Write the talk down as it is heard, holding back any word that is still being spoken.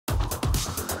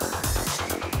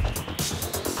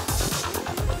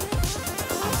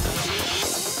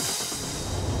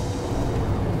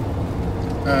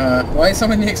Why so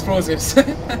many explosives?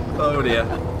 Oh dear.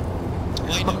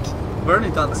 Why not? We're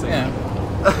only dancing. Yeah.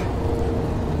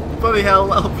 Bloody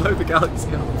hell, I'll blow the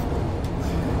galaxy up.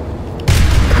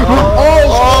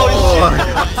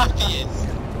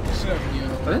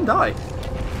 I didn't die.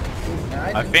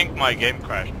 Yeah, I think my game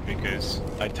crashed because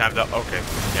I timed out. Okay,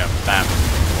 yeah, bam.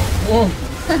 Whoa.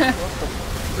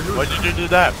 Why did you do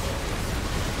that?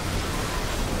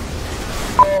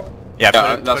 Yeah,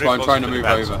 that's why I'm trying to move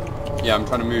over. Yeah, I'm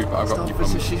trying to move, but I've got you from.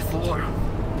 Position 4.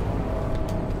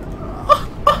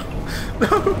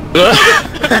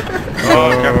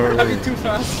 Oh, Having too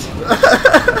fast.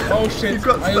 Oh shit. You've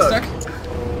got Are you stuck?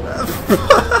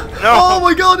 No. Oh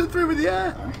my god, it threw me in the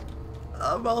air!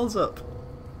 Miles up.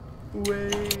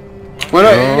 Way. Well,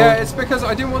 no, yeah, it's because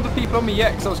I didn't want the people on me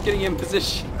yet, because I was getting in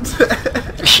position.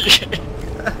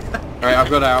 Alright, I've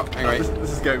got out. Anyway.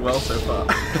 This is going well so far.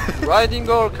 Riding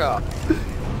Gorka.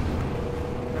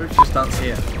 We should just dance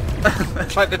here.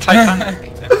 It's like the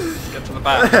Titanic. Get to the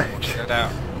back. Go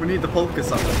down. We need the polka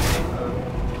song.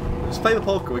 Just play the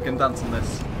polka, we can dance on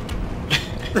this.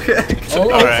 Oh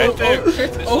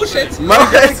shit. Oh shit.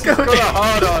 It's going got a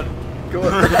hard on. Go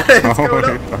on. It's going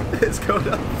up. It's going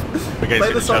up. Okay, Play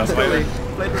so the song, Billy.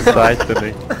 Play the song.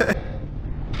 Certainly.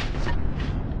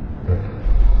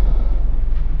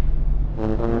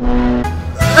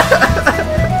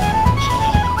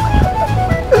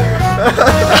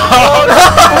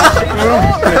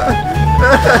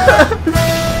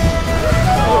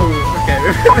 Oh, okay,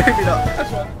 maybe not.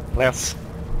 Yes.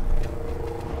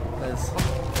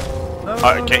 No,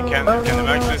 Can the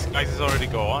Maximus guys already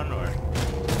go on or?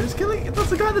 Who's killing? That's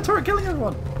the guy in the turret killing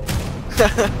everyone.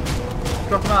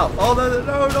 Drop him out. Oh no,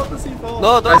 not the C4.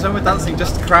 No, guys, when we're dancing,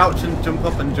 just crouch and jump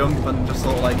up and jump and just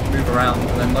sort of like move around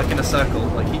and then like in a circle,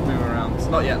 like keep moving around.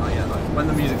 Not yet. Like, when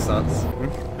the music starts.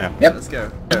 Yeah. Yep. Let's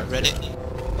go. Ready?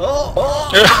 Oh!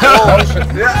 Oh shit.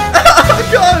 Yeah! Oh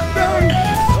god, no!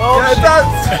 Oh, yeah, shit.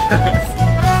 dance!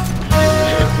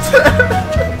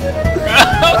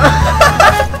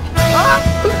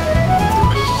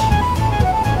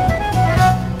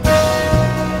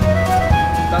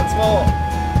 Dance more!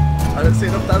 I don't see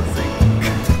enough dancing.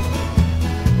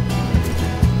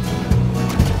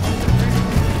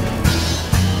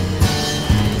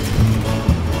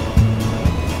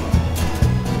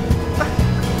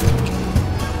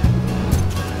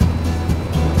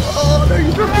 Oh no,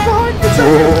 you dropped me behind!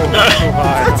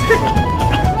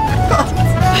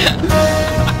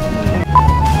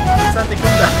 Sandy,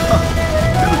 come down!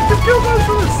 Just kill both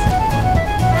of us!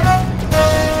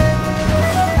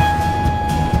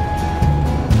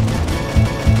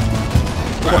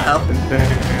 What happened?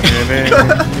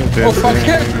 Oh fuck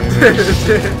yeah.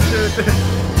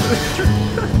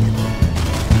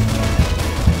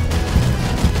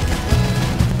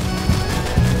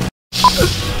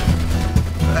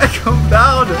 Come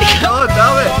down! Oh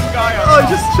damn it! Oh, he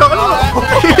just shot him!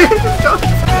 He just shot him!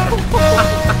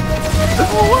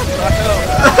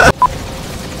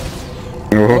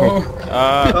 Oh.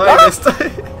 Oh, he missed.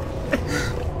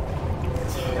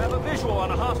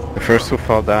 The first to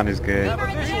fall down is gay.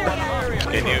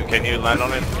 Can you land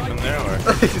on it from there or?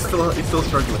 he's still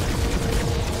struggling.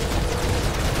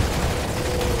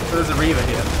 There's a Reaver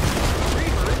here.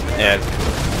 Yeah.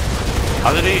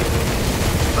 How did he?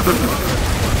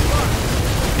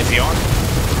 Is he on?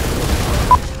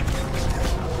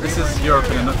 This is Europe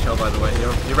in a nutshell, by the way.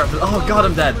 Oh god,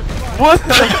 I'm dead. What?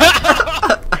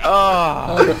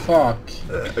 Oh the fuck.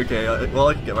 Okay, well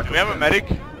I can get back. Do we have a medic?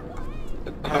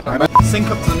 Sync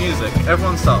up to the music.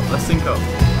 Everyone stop. Let's sync up.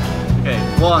 Okay,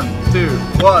 1, 2,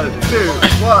 1, 2,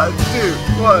 1, 2,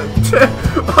 1, 2,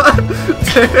 1,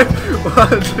 2,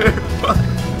 1, 2, 1,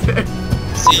 2.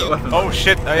 See you. Oh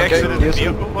shit! I exited the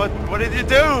vehicle. What did you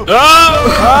do? Oh!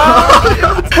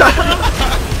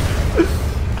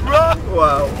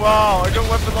 Wow. Wow! I got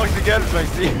weapon locked again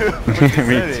thanks to you.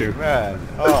 Me too. Man.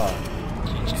 Oh.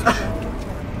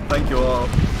 Thank you all.